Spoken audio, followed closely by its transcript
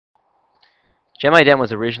GemIdent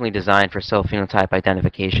was originally designed for cell phenotype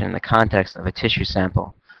identification in the context of a tissue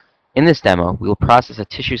sample. In this demo, we will process a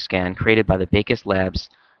tissue scan created by the Bacus Labs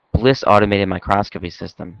Bliss automated microscopy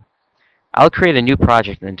system. I'll create a new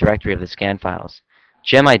project in the directory of the scan files.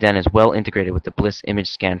 GemIdent is well integrated with the Bliss image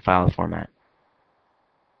scan file format.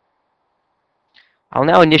 I'll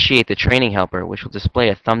now initiate the training helper, which will display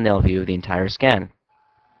a thumbnail view of the entire scan.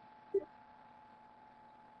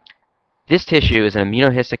 This tissue is an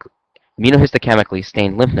immunohistochemically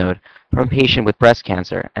stained lymph node from a patient with breast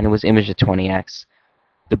cancer, and it was imaged at 20x.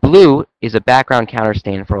 The blue is a background counter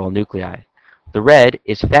stain for all nuclei. The red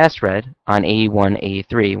is fast red on AE1,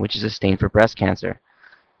 AE3, which is a stain for breast cancer.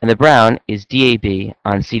 And the brown is DAB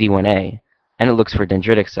on CD1A, and it looks for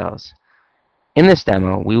dendritic cells. In this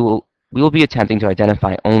demo, we will be attempting to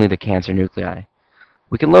identify only the cancer nuclei.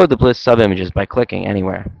 We can load the Bliss subimages by clicking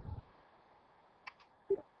anywhere.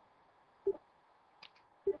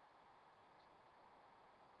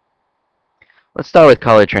 Let's start with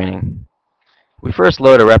color training. We first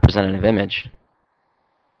load a representative image.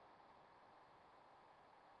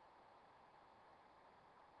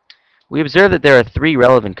 We observe that there are 3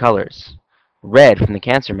 relevant colors: red from the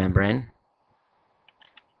cancer membrane,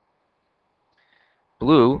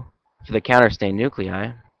 blue for the counterstained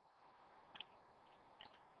nuclei,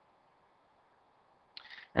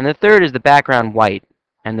 and the third is the background white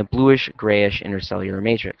and the bluish-grayish intercellular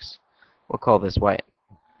matrix. We'll call this white.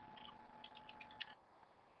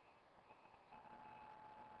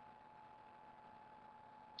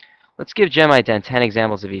 Let's give GemIdent 10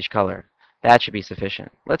 examples of each color. That should be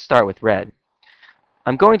sufficient. Let's start with red.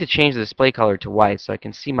 I'm going to change the display color to white so I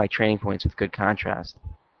can see my training points with good contrast.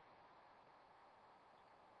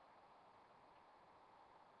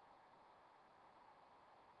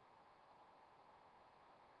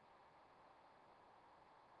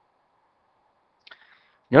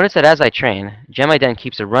 Notice that as I train, GemIdent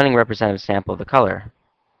keeps a running representative sample of the color.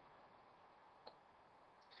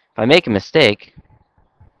 If I make a mistake,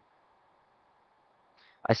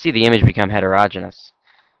 I see the image become heterogeneous.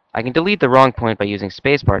 I can delete the wrong point by using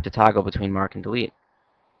spacebar to toggle between mark and delete.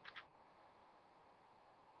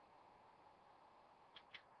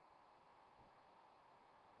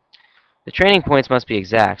 The training points must be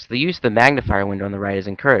exact, so the use of the magnifier window on the right is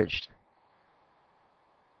encouraged.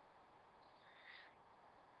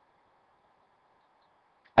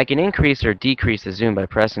 I can increase or decrease the zoom by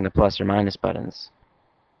pressing the plus or minus buttons.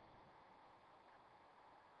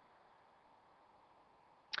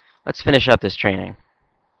 Let's finish up this training.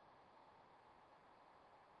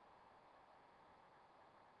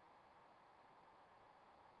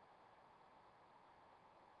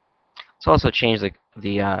 Let's also change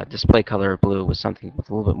the display color of blue with something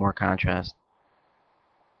with a little bit more contrast.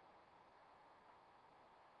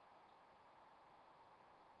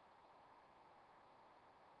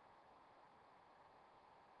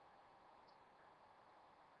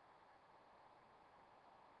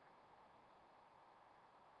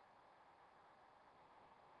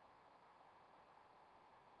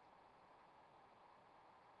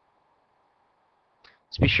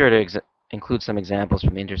 Let's be sure to include some examples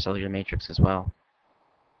from the intercellular matrix as well.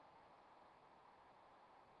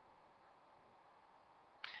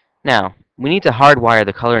 Now, we need to hardwire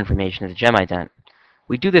the color information into GemIdent.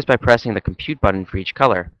 We do this by pressing the compute button for each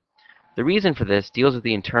color. The reason for this deals with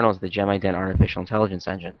the internals of the GemIdent artificial intelligence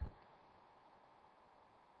engine.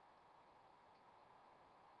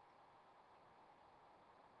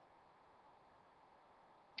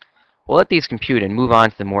 We'll let these compute and move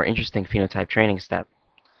on to the more interesting phenotype training step.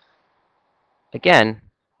 Again,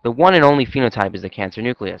 the one and only phenotype is the cancer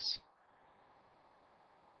nucleus.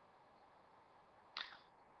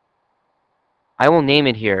 I will name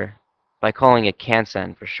it here by calling it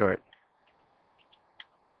CanCen for short.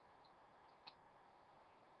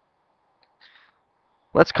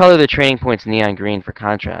 Let's color the training points neon green for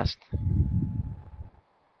contrast.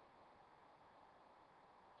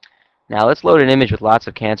 Now let's load an image with lots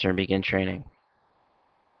of cancer and begin training.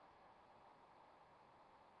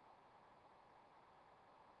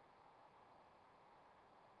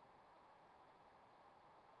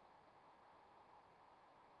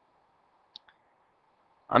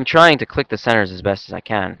 I'm trying to click the centers as best as I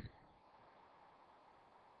can.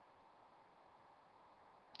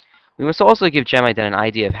 We must also give GemIdent an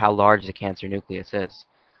idea of how large the cancer nucleus is.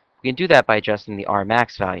 We can do that by adjusting the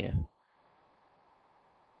Rmax value.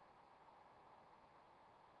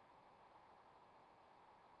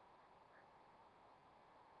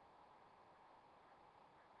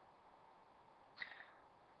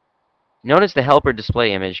 Notice the helper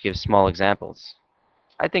display image gives small examples.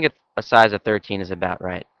 I think a size of 13 is about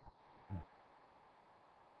right.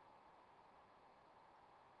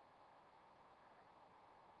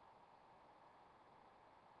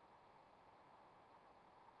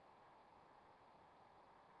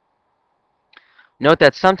 Note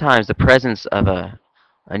that sometimes the presence of a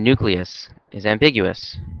nucleus is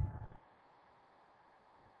ambiguous.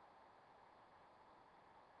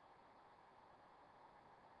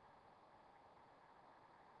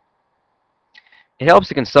 It helps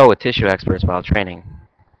to consult with tissue experts while training.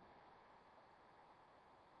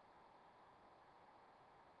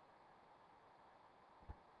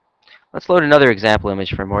 Let's load another example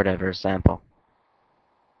image for a more diverse sample.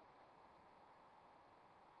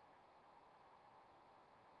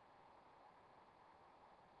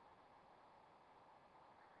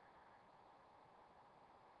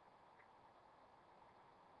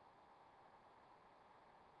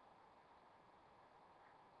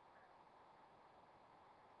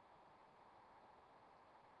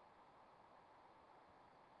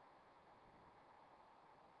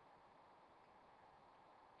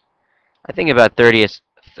 I think about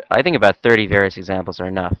 30 various examples are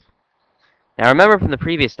enough. Now remember from the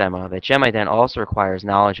previous demo that GemIdent also requires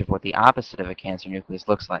knowledge of what the opposite of a cancer nucleus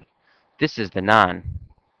looks like. This is the non.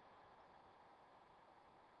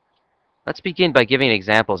 Let's begin by giving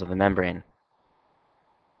examples of the membrane.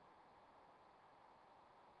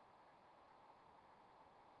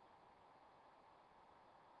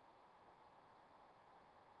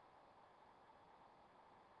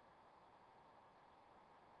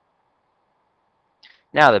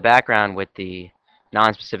 Now the background with the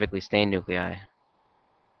non-specifically stained nuclei.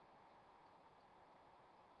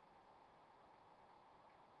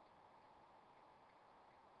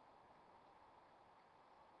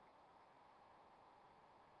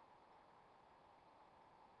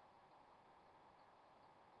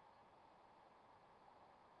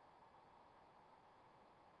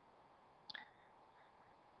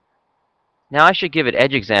 Now I should give it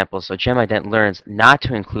edge examples so GemIdent learns not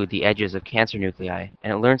to include the edges of cancer nuclei,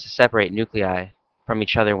 and it learns to separate nuclei from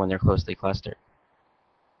each other when they're closely clustered.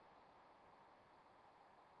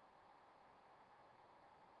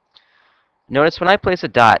 Notice when I place a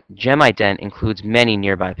dot, GemIdent includes many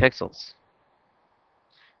nearby pixels.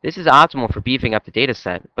 This is optimal for beefing up the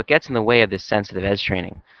dataset, but gets in the way of this sensitive edge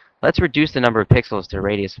training. Let's reduce the number of pixels to a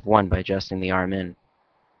radius of 1 by adjusting the rmin.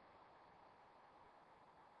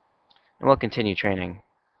 And we'll continue training.